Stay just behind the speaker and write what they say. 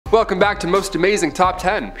Welcome back to Most Amazing Top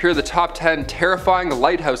 10. Here are the top 10 terrifying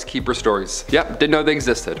lighthouse keeper stories. Yep, didn't know they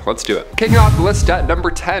existed. Let's do it. Kicking off the list at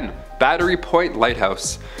number 10, Pointe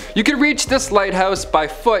Lighthouse. You can reach this lighthouse by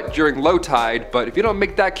foot during low tide, but if you don't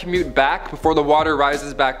make that commute back before the water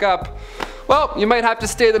rises back up, well, you might have to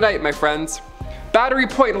stay the night, my friends.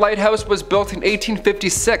 Pointe Lighthouse was built in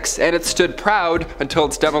 1856 and it stood proud until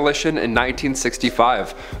its demolition in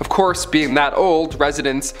 1965. Of course, being that old,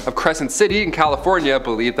 residents of Crescent City in California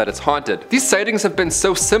believe that it's haunted. These sightings have been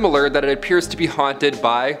so similar that it appears to be haunted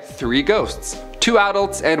by 3 ghosts. 2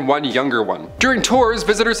 adults and 1 younger one. During tours,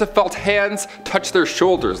 visitors have felt hands touch their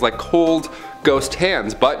shoulders like cold ghost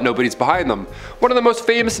hands, but nobody's behind them. One of the most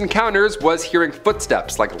famous encounters was hearing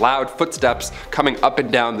footsteps, like loud footsteps coming up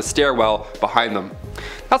and down the stairwell behind them.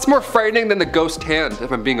 That's more frightening than the ghost hand,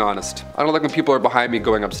 if I'm being honest. I don't like when people are behind me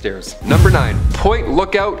going upstairs. Number 9, Pointe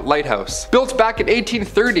Lookout Lighthouse. Built back in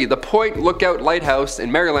 1830, the Pointe Lookout Lighthouse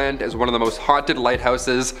in Maryland is one of the most haunted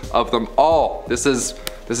lighthouses of them all. This is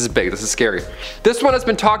big, this is scary. This one has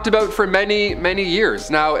been talked about for many years.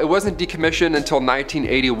 Now, it wasn't decommissioned until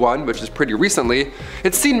 1981, which is pretty recently.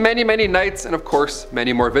 It's seen many nights and of course,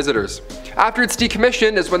 many more visitors. After its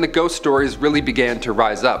decommission is when the ghost stories really began to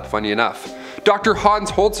rise up, funny enough. Dr.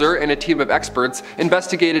 Hans Holzer and a team of experts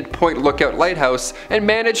investigated Pointe Lookout Lighthouse and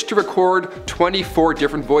managed to record 24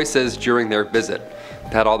 different voices during their visit.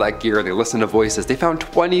 They had all that gear, they listened to voices. They found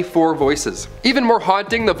 24 voices. Even more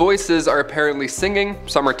haunting, the voices are apparently singing,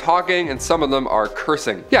 some are talking, and some of them are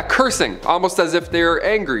cursing. Yeah, cursing, almost as if they're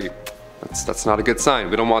angry. That's not a good sign,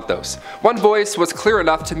 we don't want those. One voice was clear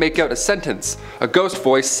enough to make out a sentence. A ghost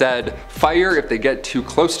voice said, "Fire if they get too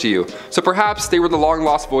close to you." So perhaps they were the long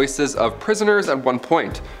lost voices of prisoners at one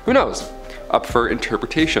point. Who knows? Up for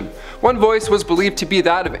interpretation. One voice was believed to be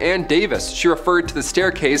that of Anne Davis. She referred to the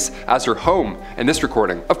staircase as her home in this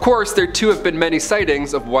recording. Of course, there too have been many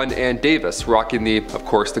sightings of one Anne Davis rocking of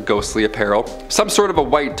course, the ghostly apparel. Some sort of a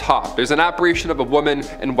white top. There's an apparition of a woman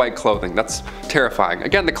in white clothing. That's terrifying.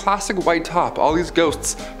 Again, the classic white top. All these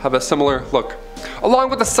ghosts have a similar look. Along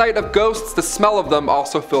with the sight of ghosts, the smell of them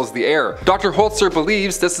also fills the air. Dr. Holzer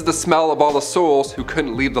believes this is the smell of all the souls who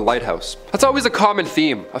couldn't leave the lighthouse. That's always a common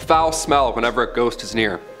theme, a foul smell whenever a ghost is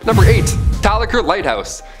near. Number 8, Talacre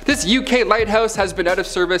Lighthouse. This UK lighthouse has been out of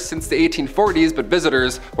service since the 1840s, but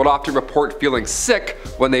visitors would often report feeling sick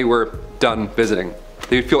when they were done visiting.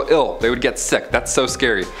 They would feel ill, they would get sick. That's so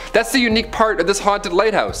scary. That's the unique part of this haunted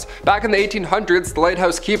lighthouse. Back in the 1800s, the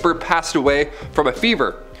lighthouse keeper passed away from a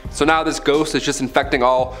fever. So now this ghost is just infecting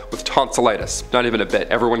all with tonsillitis. Not even a bit.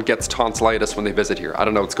 Everyone gets tonsillitis when they visit here. I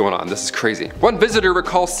don't know what's going on. This is crazy. One visitor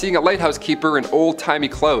recalls seeing a lighthouse keeper in old-timey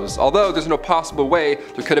clothes, although there's no possible way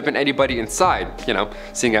there could have been anybody inside, you know,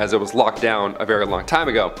 seeing as it was locked down a very long time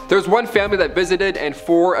ago. There was one family that visited and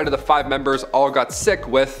 4 out of the 5 members all got sick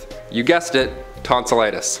with, you guessed it,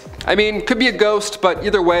 tonsillitis. I mean, could be a ghost, but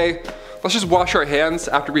either way, let's just wash our hands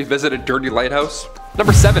after we visit a dirty lighthouse.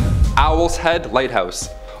 Number 7, Owl's Head Lighthouse.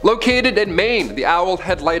 Located in Maine, the Owl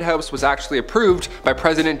Head Lighthouse was actually approved by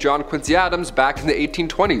President John Quincy Adams back in the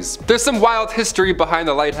 1820s. There's some wild history behind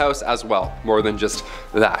the lighthouse as well, more than just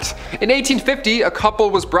that. In 1850, a couple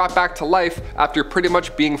was brought back to life after pretty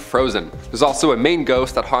much being frozen. There's also a Maine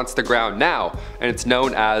ghost that haunts the ground now, and it's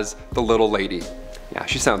known as the Little Lady. Yeah,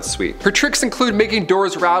 she sounds sweet. Her tricks include making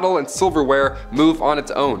doors rattle and silverware move on its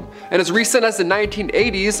own. And as recent as the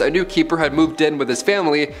 1980s, a new keeper had moved in with his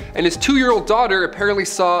family, and his 2-year-old daughter apparently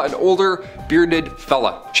saw an older, bearded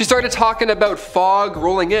fella. She started talking about fog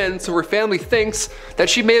rolling in, so her family thinks that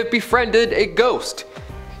she may have befriended a ghost.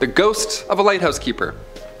 The ghost of a lighthouse keeper.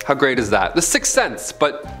 How great is that? The Sixth Sense,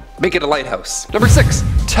 but make it a lighthouse. Number 6,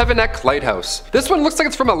 Tevennec Lighthouse. This one looks like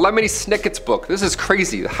it's from a Lemony Snicket's book. This is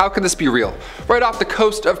crazy. How can this be real? Right off the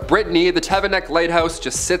coast of Brittany, the Tevennec Lighthouse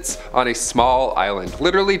just sits on a small island.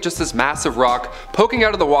 Literally just this massive rock poking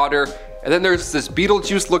out of the water, and then there's this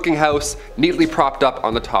Beetlejuice looking house neatly propped up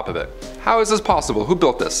on the top of it. How is this possible? Who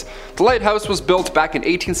built this? The lighthouse was built back in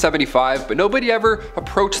 1875, but nobody ever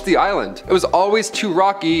approached the island. It was always too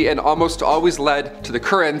rocky and almost always led to the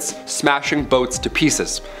currents smashing boats to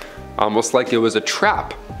pieces. Almost like it was a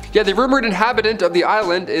trap. Yeah, the rumored inhabitant of the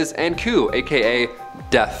island is Anku, aka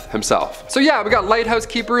Death himself. So yeah, we got lighthouse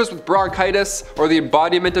keepers with bronchitis or the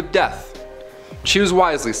embodiment of death. Choose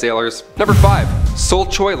wisely, sailors. Number 5,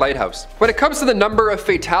 Choix Lighthouse. When it comes to the number of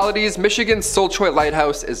fatalities, Michigan's Choix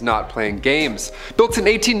Lighthouse is not playing games. Built in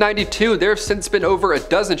 1892, there have since been over a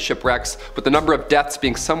dozen shipwrecks, with the number of deaths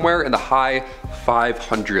being somewhere in the high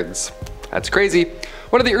 500s. That's crazy.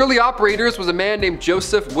 One of the early operators was a man named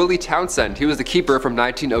Joseph Willie Townsend. He was the keeper from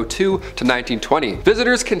 1902 to 1920.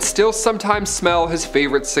 Visitors can still sometimes smell his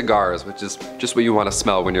favorite cigars, which is just what you want to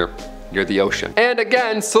smell when you're near the ocean. And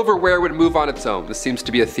again, silverware would move on its own. This seems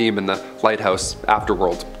to be a theme in the Lighthouse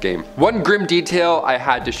Afterworld game. One grim detail I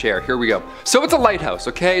had to share. Here we go. So it's a lighthouse,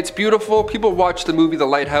 okay? It's beautiful. People watch the movie The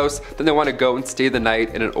Lighthouse, then they want to go and stay the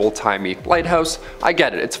night in an old-timey lighthouse. I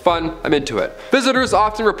get it. It's fun. I'm into it. Visitors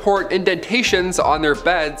often report indentations on their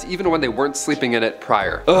beds even when they weren't sleeping in it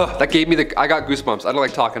prior. Ugh, that gave me I got goosebumps. I don't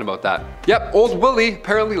like talking about that. Yep, old Willie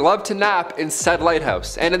apparently loved to nap in said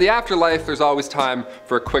lighthouse. And in the afterlife, there's always time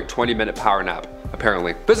for a quick 20-minute power nap,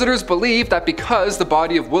 apparently. Visitors believe that because the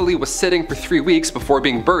body of Willie was sitting for 3 weeks before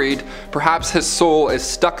being buried, perhaps his soul is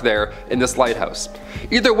stuck there in this lighthouse.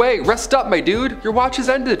 Either way, rest up, my dude. Your watch has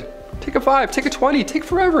ended. Take a 5, take a 20, take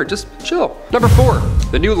forever, just chill. Number 4,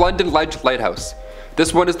 the New London Ledge Lighthouse.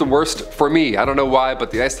 This one is the worst for me. I don't know why, but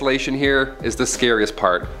the isolation here is the scariest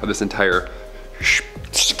part of this entire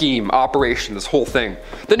scheme, operation, this whole thing.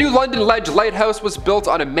 The New London Ledge Lighthouse was built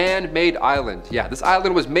on a man-made island. Yeah, this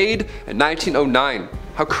island was made in 1909.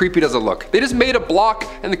 How creepy does it look? They just made a block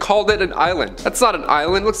and they called it an island. That's not an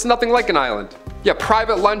island, looks nothing like an island. Yeah,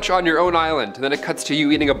 private lunch on your own island, and then it cuts to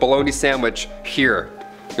you eating a bologna sandwich here.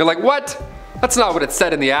 You're like, what? That's not what it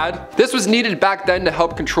said in the ad. This was needed back then to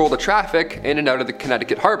help control the traffic in and out of the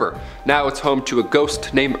Connecticut harbor. Now it's home to a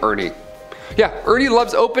ghost named Ernie. Yeah, Ernie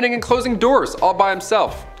loves opening and closing doors all by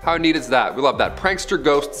himself. How neat is that? We love that. Prankster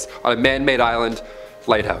ghosts on a man-made island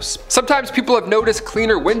lighthouse. Sometimes people have noticed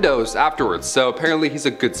cleaner windows afterwards, so apparently he's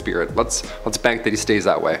a good spirit. Let's bank that he stays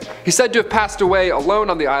that way. He's said to have passed away alone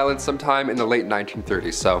on the island sometime in the late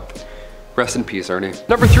 1930s, so rest in peace, Ernie.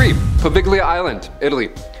 Number 3, Poviglia Island, Italy.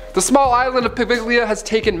 The small island of Poviglia has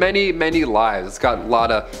taken many, many lives. It's got a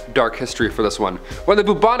lot of dark history for this one. When the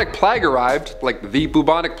bubonic plague arrived, like the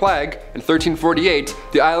bubonic plague, in 1348,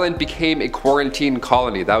 the island became a quarantine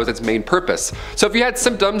colony. That was its main purpose. So if you had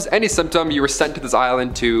symptoms, any symptom, you were sent to this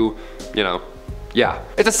island to, yeah.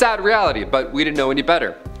 It's a sad reality, but we didn't know any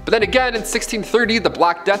better. But then again, in 1630, the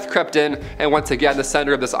Black Death crept in, and once again, the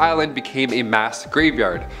center of this island became a mass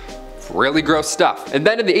graveyard. Really gross stuff. And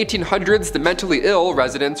then in the 1800s, the mentally ill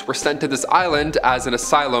residents were sent to this island as an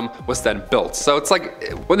asylum was then built. So it's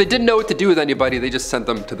like, when they didn't know what to do with anybody, they just sent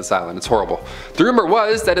them to this island. It's horrible. The rumor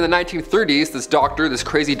was that in the 1930s, this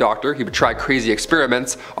crazy doctor, he would try crazy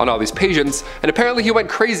experiments on all these patients, and apparently he went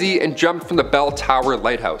crazy and jumped from the Bell Tower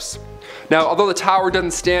Lighthouse. Now, although the tower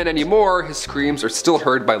doesn't stand anymore, his screams are still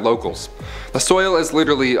heard by locals. The soil is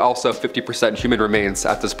literally also 50% human remains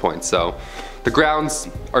at this point, so the grounds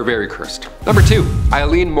are very cursed. Number 2,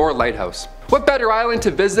 Eilean Mor Lighthouse. What better island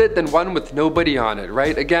to visit than one with nobody on it,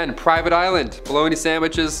 right? Again, private island, bologna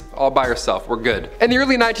sandwiches, all by yourself, we're good. In the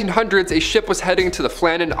early 1900s, a ship was heading to the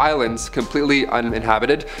Flannan Islands, completely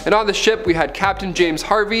uninhabited, and on the ship we had Captain James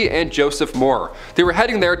Harvey and Joseph Moore. They were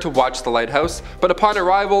heading there to watch the lighthouse, but upon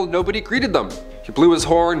arrival, nobody greeted them. He blew his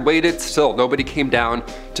horn, waited, still nobody came down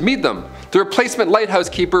to meet them. The replacement lighthouse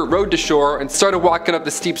keeper rowed to shore and started walking up the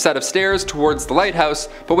steep set of stairs towards the lighthouse,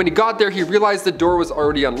 but when he got there he realized the door was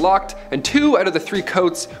already unlocked and 2 out of the 3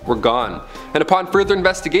 coats were gone. And upon further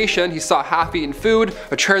investigation, he saw half-eaten food,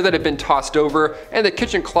 a chair that had been tossed over, and the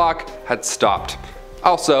kitchen clock had stopped.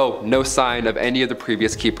 Also, no sign of any of the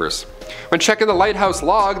previous keepers. When checking the lighthouse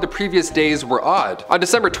log, the previous days were odd. On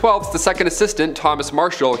December 12th, the second assistant, Thomas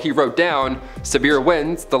Marshall, he wrote down, "Severe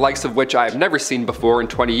winds, the likes of which I have never seen before in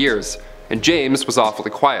 20 years. And James was awfully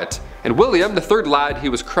quiet. And William, the third lad, he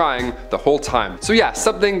was crying the whole time." So yeah,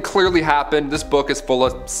 something clearly happened. This book is full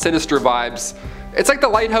of sinister vibes. It's like the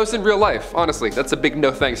lighthouse in real life, honestly. That's a big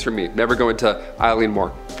no thanks for me. Never going to Eilean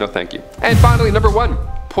Mor. No thank you. And finally, number 1,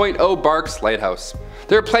 Pointe Barques Lighthouse.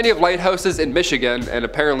 There are plenty of lighthouses in Michigan, and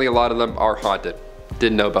apparently a lot of them are haunted.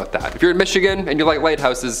 Didn't know about that. If you're in Michigan and you like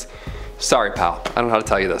lighthouses, sorry pal, I don't know how to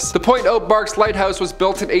tell you this. The Pointe Barques Lighthouse was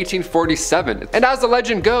built in 1847, and as the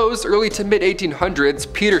legend goes, early to mid 1800s,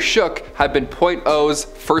 Peter Shook had been Pointe O's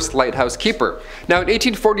first lighthouse keeper. Now in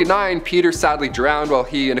 1849, Peter sadly drowned while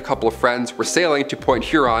he and a couple of friends were sailing to Point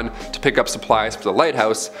Huron to pick up supplies for the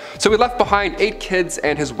lighthouse, so he left behind 8 kids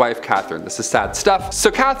and his wife Catherine. This is sad stuff.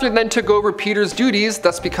 So Catherine then took over Peter's duties,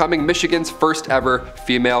 thus becoming Michigan's first ever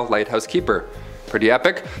female lighthouse keeper. Pretty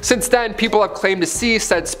epic. Since then, people have claimed to see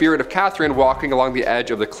said spirit of Catherine walking along the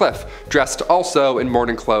edge of the cliff, dressed also in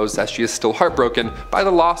mourning clothes as she is still heartbroken by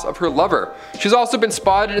the loss of her lover. She's also been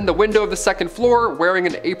spotted in the window of the 2nd floor wearing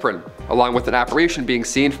an apron, along with an apparition being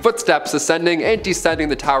seen, footsteps ascending and descending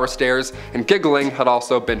the tower stairs, and giggling had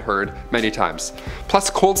also been heard many times. Plus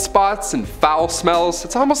cold spots and foul smells.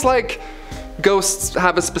 It's almost like ghosts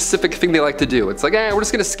have a specific thing they like to do. It's like, we're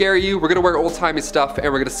just gonna scare you, we're gonna wear old-timey stuff,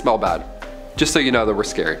 and we're gonna smell bad. Just so you know that we're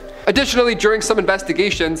scary. Additionally, during some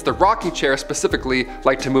investigations, the rocking chair specifically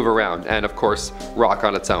like to move around, and of course, rock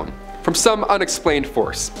on its own. From some unexplained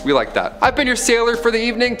force. We like that. I've been your sailor for the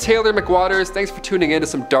evening, Taylor McWaters. Thanks for tuning in to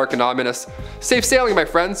some dark and ominous. Safe sailing, my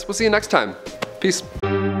friends. We'll see you next time. Peace.